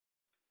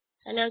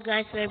Hello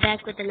guys, we're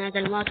back with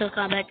another Mortal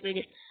Kombat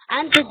video.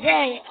 And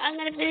today, I'm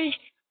gonna finish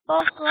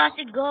boss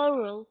classic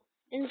goro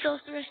in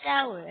Sorcerer's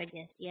Tower, I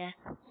guess, yeah.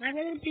 My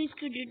brother, please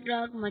could you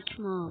talk much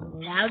more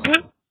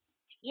louder?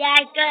 Yeah,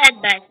 I could,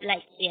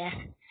 but yeah.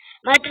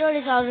 My throat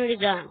is already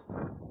gone.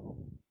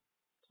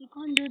 You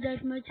can't do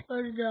that much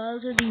for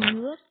the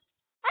viewers?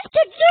 I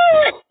should do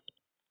it!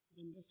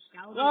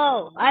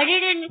 No, I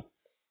didn't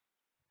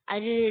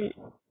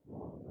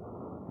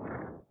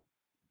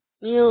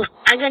mute.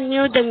 I can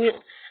mute the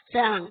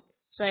sound.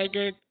 So I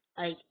could,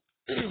 like,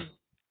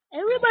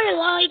 everybody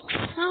likes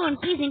someone,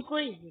 please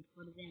increase it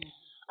for them.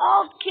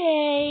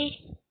 Okay.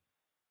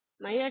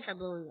 My ears are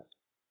blowing up.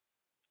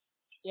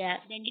 Yeah.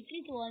 Then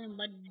decrease the volume,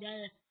 but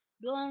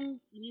don't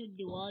mute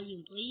the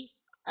volume, please.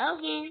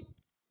 Okay.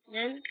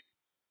 Then,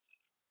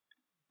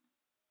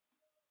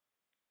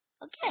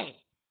 okay.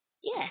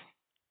 Yeah.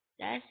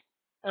 That's,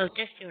 oh,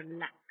 just your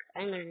luck.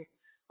 I'm gonna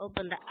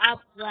open the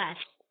up flash.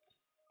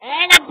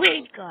 And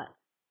upgrade card.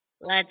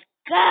 Let's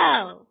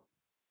go.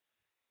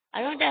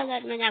 I don't have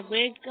that many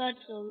upgrade cards,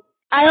 so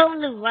I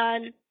only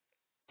one,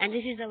 and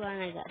this is the one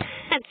I got.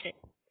 That's it.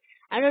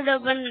 I don't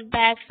open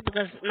packs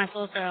because my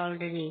souls are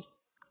already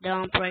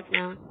dump right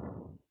now.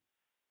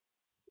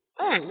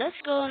 Alright, let's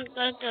go and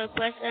collect our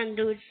quest and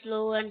do it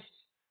slow and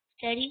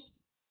steady.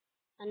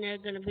 And they're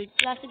gonna be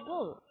classic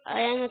gold.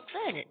 I am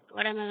excited.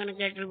 What am I gonna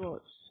get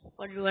rewards?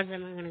 What rewards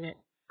am I gonna get?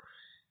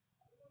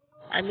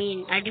 I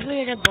mean, I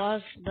defeated a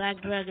boss,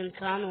 Black Dragon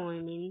Kano,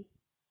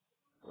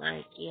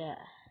 yeah.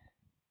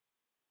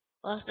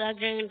 Boss Black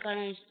Dragon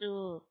Kano is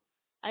too...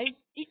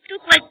 It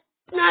took like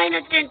 9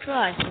 or 10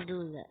 tries to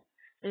do that.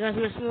 Because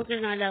my smoke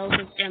is not level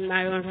 50 and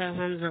I don't have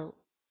Hanzo.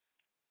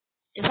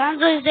 If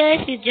Hanzo is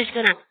there, he's just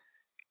gonna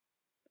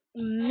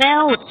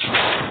melt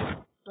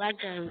Black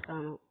Dragon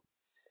Kano.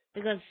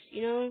 Because,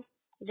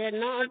 they're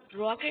not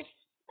rockets.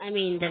 I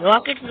mean, the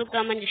rockets will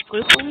come and just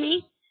cripple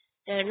me.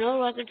 There are no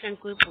rockets and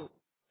cripple.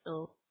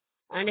 So,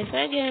 and if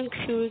I get him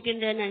shuriken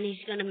then and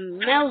he's gonna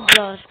melt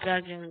Black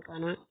Dragon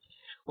Kano.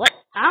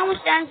 How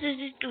much chance is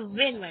it to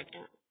win right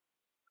now?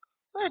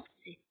 Let's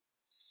see.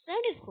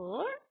 74?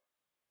 What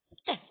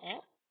the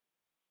hell?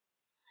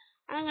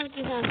 I'm gonna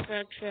keep on for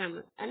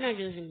experiment. I'm not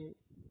using it.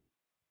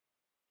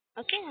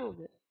 Okay, I'm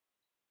good.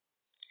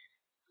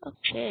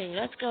 Okay,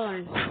 let's go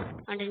and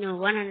continue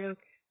 100%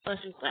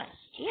 quest.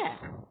 Yeah.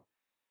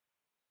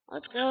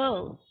 Let's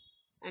go.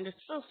 And the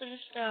Sorcerer's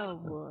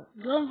Tower.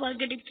 Don't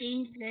forget to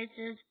change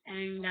places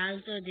and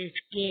also this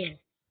gear.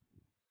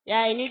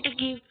 Yeah, I need to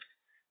keep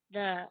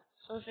the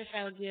Sorcerer's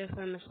Tower gear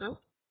for myself.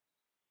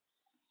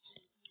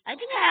 I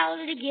think I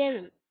already gave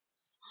him.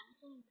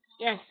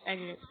 Yes, I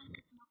did.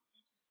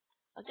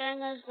 Okay, I'm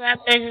gonna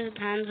swap places with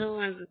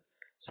Hanzo and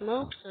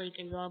Smoke so he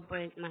can block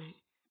break my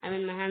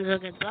Hanzo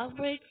can block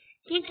break.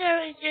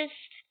 Tinker is just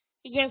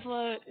here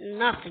for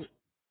nothing.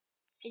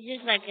 It's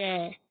just like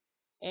a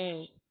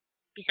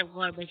piece of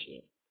garbage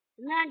here.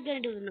 It's not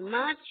gonna do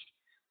much,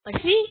 but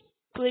if he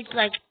creates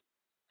like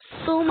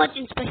so much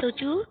in special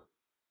too,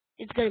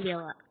 it's gonna be a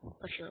lot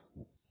for sure.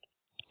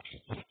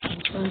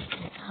 Control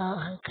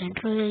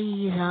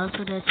is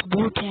also the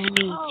smooth damage.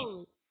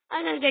 Oh,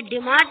 I'm gonna get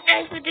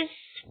demonetized with this.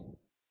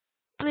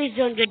 Please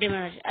don't get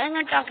demonetized. I'm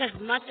gonna talk as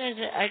much as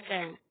I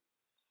can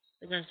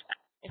because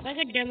if I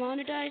get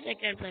demonetized, I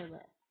can't play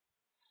well.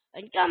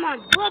 And come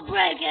on, blood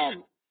break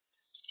him!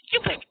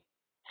 Stupid!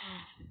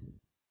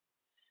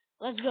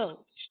 Let's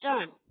go.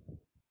 Stun.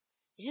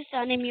 Is this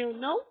stun immune?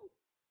 No?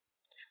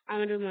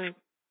 I'm gonna do my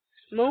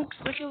smoke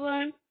special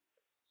one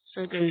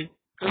so I can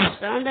do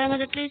stun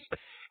damage at least.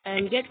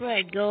 And get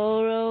right,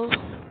 Goro.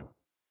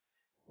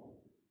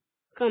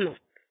 Come on.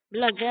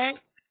 Blood that.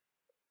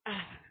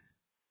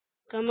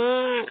 Come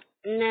on.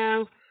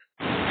 Now,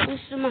 push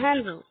to my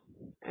handle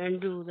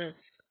and do this.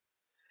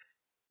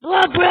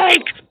 Blood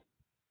break!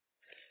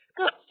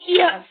 Go.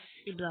 Yes!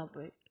 The blood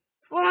break.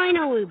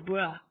 Finally,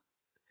 bruh.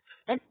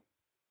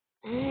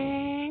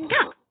 And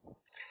go!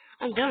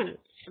 I'm done.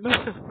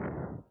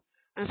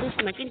 I'm supposed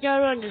to make it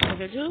on this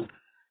special too.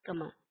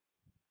 Come on.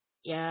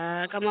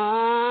 Yeah, come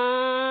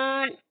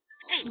on.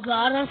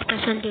 Goro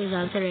specialty is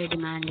also ready,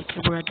 man,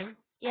 little brother.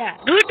 Yeah,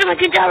 do it to my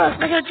Kintaro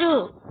special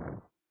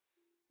too.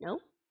 No?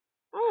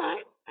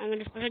 Alright, I'm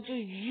gonna special to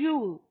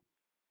you.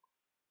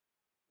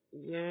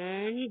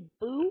 Then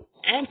boom.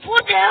 And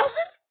 4,000?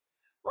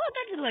 Wow,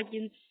 that is like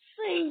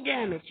insane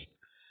damage.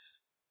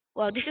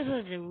 Wow, this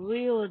was a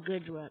real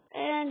good run.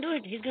 And do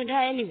it, he's gonna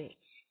die anyway.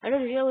 I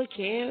don't really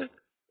care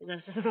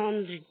because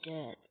I'm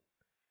dead.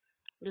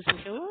 The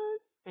special one,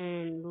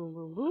 and boom,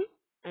 boom, boom.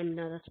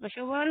 Another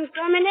special one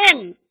coming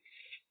in.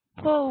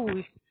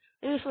 Holy,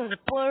 this was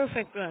a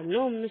perfect run.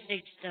 No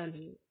mistakes done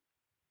here.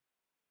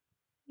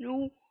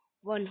 No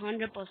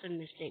 100%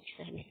 mistakes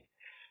done here.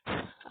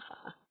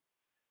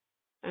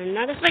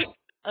 Another special.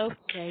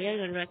 Okay, you're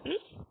gonna wreck me.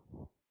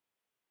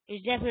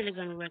 He's definitely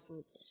gonna wreck me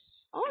with this.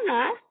 Oh,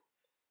 not.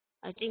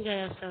 I think I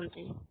have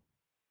something.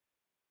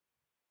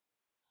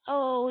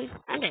 Oh,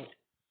 I'm dead.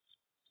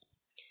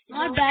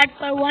 Not bad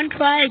for one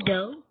try,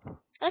 though.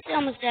 Let's see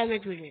how much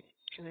damage we did.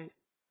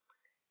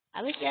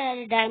 I wish I had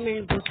a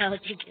diamond brutal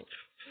chicken,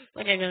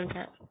 but I don't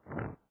have.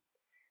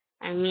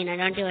 I mean, I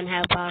don't even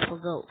have powerful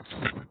gold.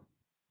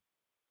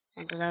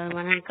 And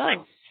 2,100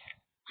 coins.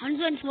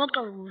 Hanzo and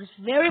Smoker was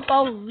very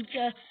powerful, which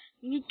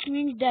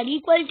means they're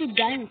equal to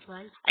diamonds,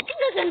 right? I think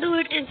I can do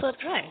it in 4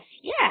 tries.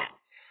 Yeah,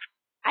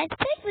 I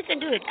think we can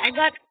do it.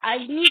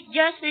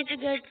 Just need to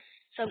get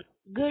some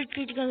good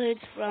critical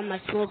hits from my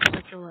smoke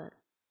special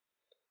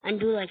and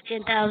do like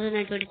 10,000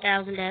 and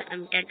 20,000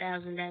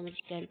 10,000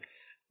 damage. Can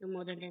do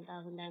more than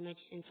 10,000 damage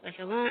in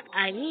special one.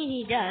 I mean,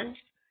 he does,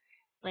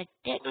 but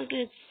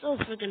technically it's so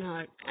freaking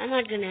hard. I'm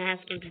not gonna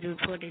ask him to do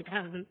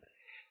 14,000.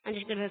 I'm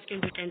just gonna ask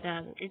him to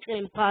 10,000. It's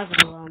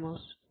impossible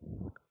almost.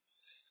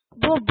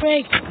 Go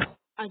break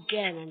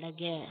again and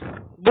again.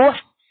 Boy,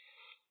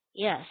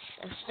 yes,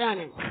 I'm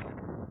stunning.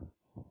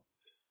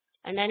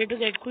 And I need to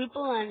get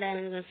cripple, and then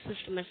I'm gonna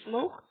switch to my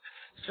smoke.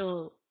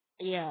 So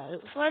yeah,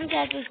 if one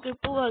catches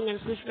cripple, I'm gonna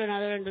switch to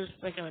another and do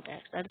special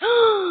attacks. That's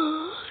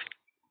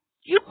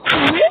you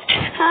quit,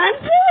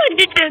 Hanzo, and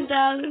did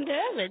 10,000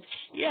 damage.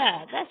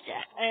 Yeah, that's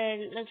that.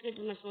 And let's get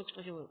to my smoke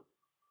special move.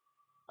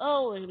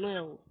 Oh,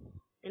 no.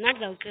 They're not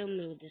gonna kill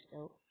me with this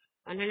though.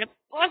 100% no!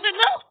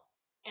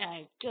 Yeah,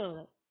 I killed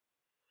him.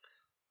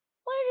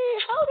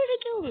 How did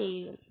it kill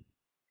me?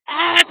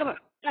 Ah, come on.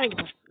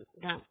 90%.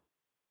 Done.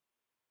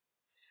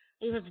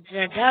 It was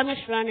the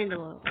dumbest run in the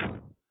world.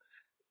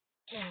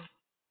 Damn.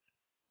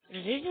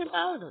 Resistance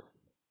power though.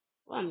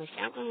 Wow, my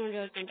champion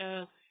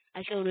 100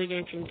 I showed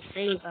Regent's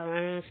insane power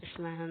and assist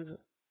my hands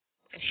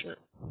for sure.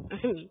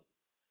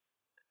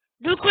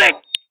 Do crit!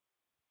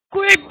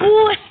 Crit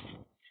boost!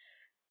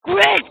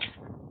 Crit!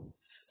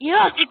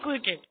 Yes, he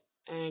critted.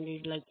 And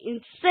it's like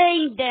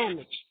insane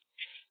damage.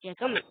 Yeah,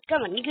 come on,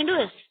 you can do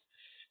this.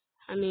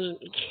 I mean,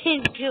 you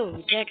can't kill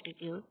me,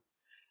 technically.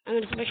 I'm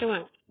gonna special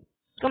one.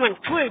 Come on,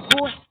 quit,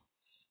 boy.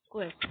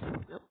 Quit.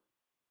 Nope.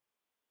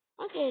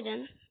 Okay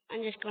then.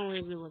 I'm just gonna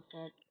leave you with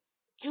that.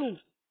 Zoom.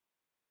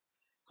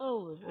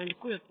 Oh, and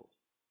cripple.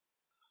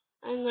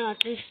 I'm gonna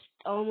at least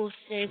almost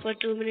stay for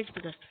 2 minutes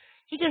because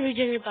he can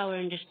regenerate power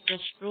and just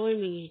destroy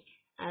me.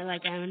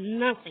 I'm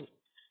nothing.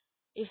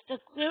 If the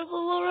cripple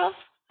were off,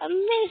 I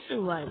may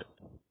survive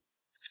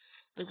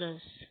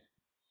because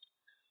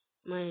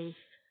my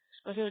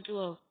special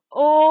tool.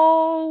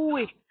 Oh,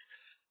 wait.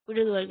 We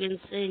do like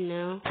insane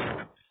now.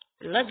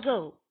 Let's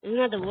go. It's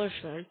not the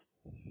worst run.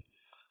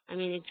 I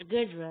mean, it's a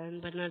good run,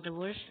 but not the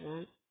worst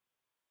run.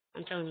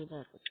 I'm telling you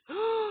that.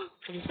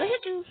 So this special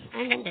too,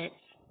 and I'm dead.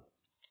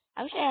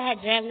 I wish I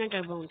had Revenant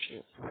or Bone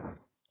Shield.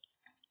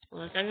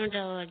 Well, I don't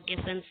know what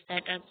defense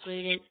that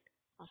upgraded.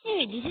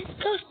 Hey, this is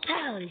so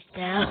stylish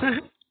now.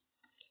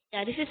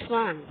 Yeah, this is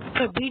fun.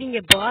 For beating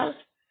a boss?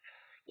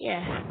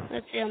 Yeah,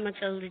 let's see how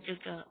much else we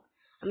took out.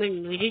 I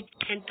mean, we did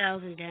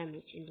 10,000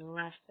 damage in the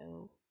last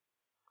battle.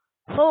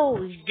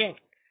 Oh, he's dead.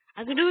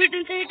 I could do it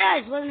in 3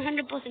 times,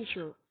 100%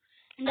 sure.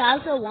 And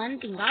also one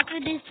thing, after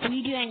this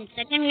video and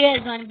second video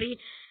is going to be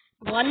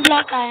One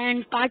Block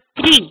Iron Part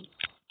 3.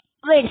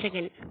 Wait a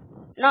second.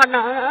 No.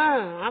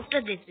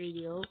 After this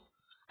video,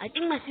 I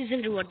think my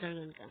season rewards are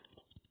going to come.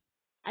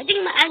 I'm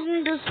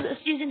going to do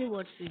season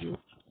rewards video.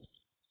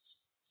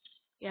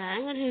 Yeah,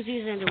 I'm going to do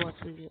season rewards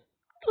video.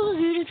 Those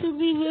videos will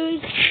be very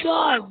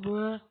short,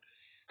 bro.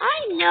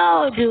 I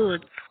know,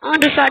 dude. I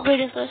want to short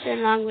videos first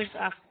and long videos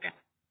after.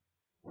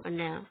 For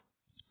now.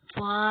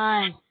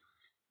 Fine.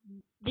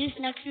 This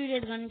next video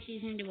is going to be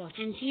season rewards.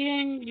 And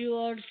season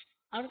rewards,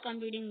 after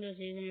completing the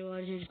season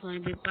rewards, is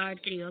going to be part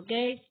 3,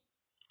 okay?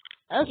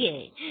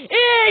 Okay.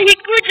 Hey, he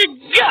quit the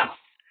job!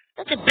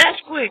 That's the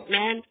best quit,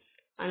 man.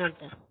 I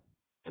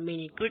mean,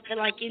 he quit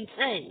like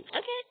insane.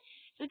 Okay.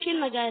 You kill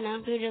my guy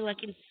now. He did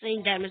like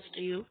insane damage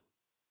to you.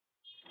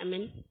 I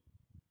mean,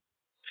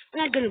 I'm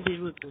not gonna be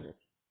rude to him.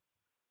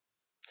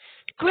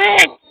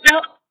 Quit!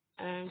 No!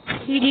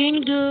 He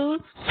didn't do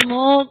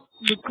smoke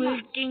the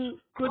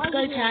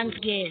critical chance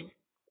game.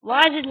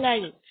 Why is it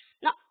lagging?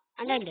 No,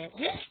 and I'm dead.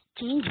 Just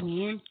change,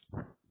 man.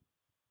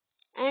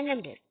 And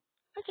I'm dead.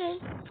 Okay.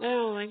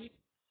 No,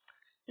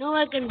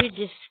 I can beat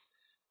this.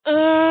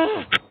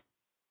 I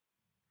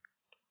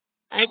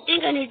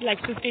think I need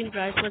like 15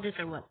 tries for this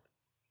or what?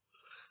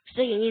 It's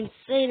taking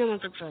insane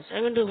amount of tries.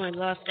 I'm gonna do my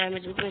last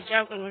damage with my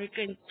chop and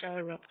hurricane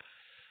tower.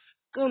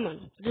 Come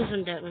on, do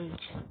some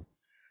damage.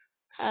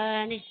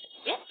 And it's,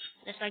 yeah,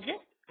 just like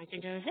that. I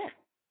can tell that.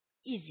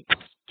 Easy.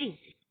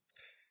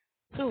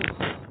 Cool.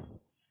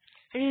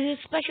 And the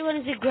special one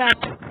is a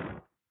grapple.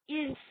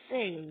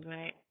 Insane,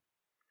 right?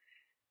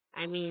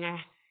 I mean,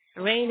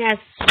 Rain has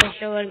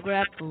special one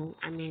grapple.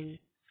 I mean,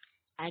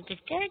 I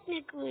could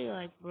technically,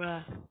 like,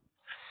 bruh.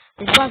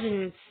 This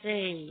wasn't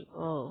insane.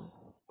 Oh,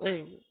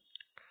 wait.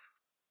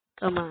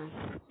 Come on.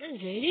 Does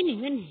Raiden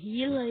even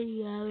heal, I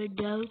have a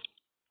doubt?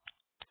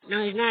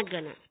 No, he's not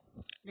gonna.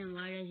 Then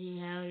why does he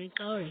have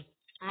recovery?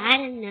 I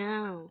don't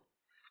know.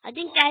 I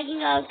think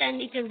tagging out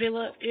and he can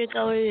recover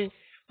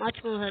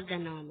much more health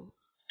than normal.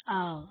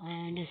 Oh,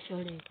 I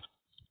understood it.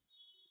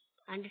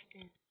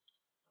 Understand.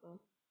 Cool.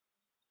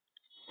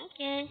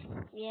 Okay.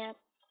 Yep.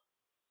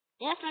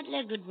 Definitely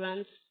a good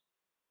runs.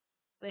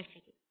 Wait a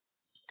second.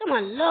 Come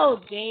on,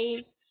 load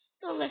game.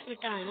 Don't waste my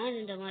time. I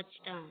didn't have much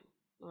time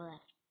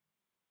left.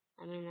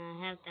 I mean,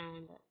 I have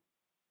time, but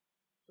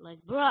like,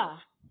 bruh,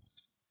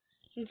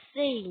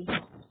 insane.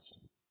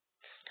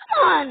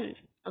 Come on.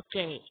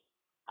 Okay.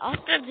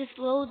 After this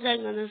loads,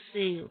 I'm gonna see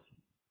you.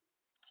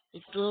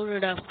 It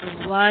loaded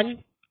after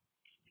 1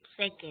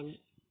 second.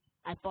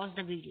 I paused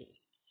the video.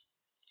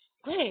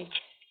 Great.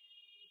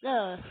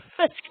 The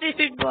first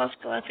it was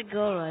classic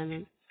goro. I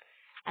mean,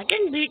 I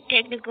can beat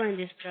technical in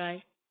this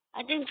try.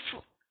 I think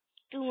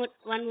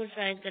one more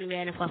try is gonna be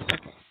enough after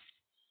this.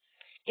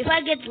 If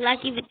I get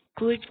lucky with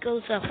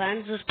criticals or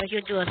fans or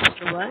special 2 or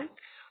special 1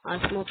 or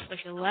smoke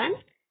special 1,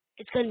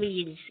 it's gonna be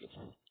easy.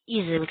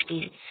 Easy, much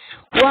easy.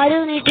 Why do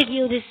you need to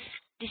give this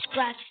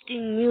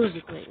distracting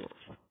music right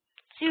now?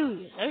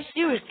 Serious, a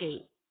serious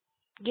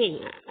game.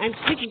 I'm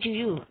speaking to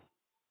you.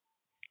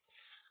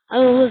 I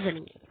was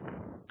listening.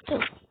 So,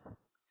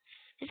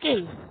 this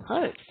game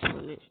hurts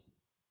for me.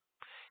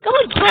 Come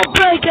on, Pro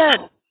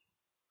Breaker!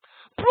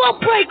 Pro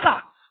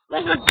Breaker!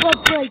 Where's my Pro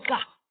Breaker?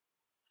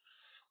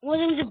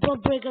 Wasn't the Pro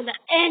Breaker on the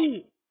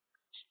end?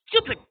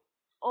 Stupid!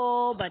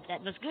 Oh, but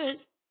that was good.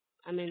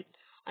 I mean,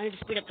 I need to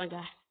speed up my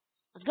guy.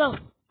 Let's go.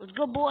 Let's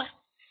go, boy.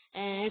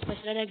 And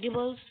special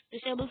activables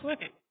disabled for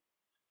him.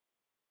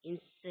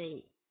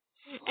 Insane.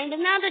 And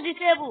another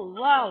disable.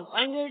 Wow,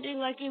 I'm getting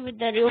lucky with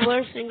the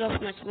reversing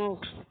of my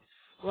smokes.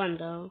 One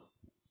though.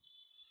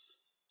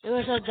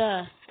 Reverse of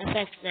the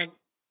effects that.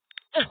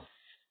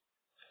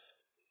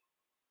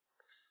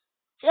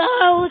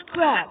 Oh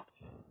crap!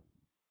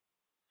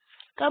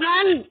 Come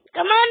on,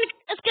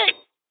 escape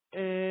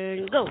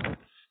and go.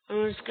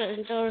 Into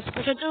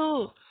special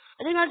 2.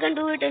 I think I can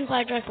do it in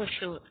 5 tries for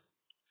sure.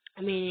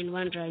 I mean, in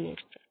 1 try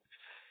next try.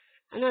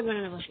 I'm not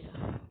gonna rush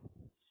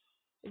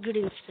it. Good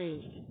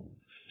insane.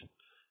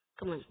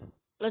 Come on,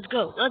 let's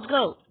go.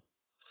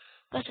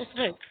 Fastest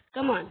strike.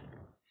 Come on.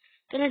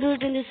 Can I do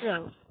it in this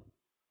round?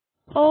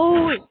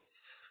 Oh,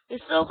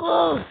 it's so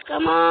close.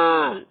 Come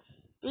on.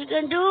 We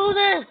can do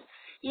this.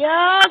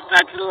 Yeah,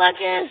 that's the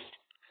luckiest.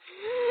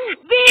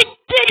 We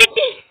did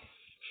it.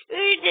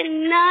 We did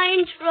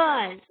 9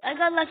 tries. I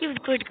got lucky with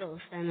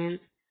criticals. I mean,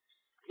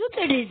 look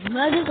at his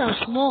lashes of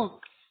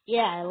smoke.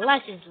 Yeah,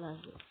 lashes.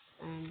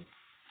 And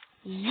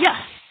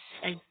yes,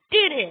 I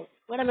did it.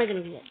 What am I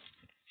gonna get?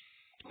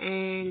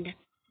 And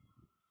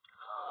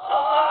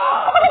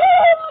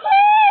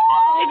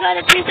I got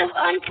a piece of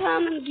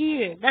uncommon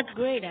gear. That's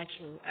great,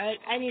 actually.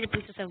 I need a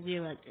piece of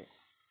gear like this.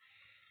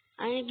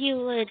 I give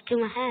it to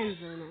my hands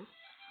right now.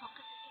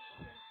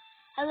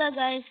 Hello,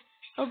 guys.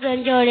 Hope you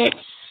enjoyed it.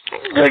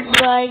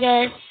 Goodbye,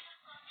 guys.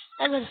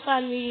 That was a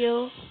fun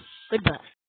video. Goodbye.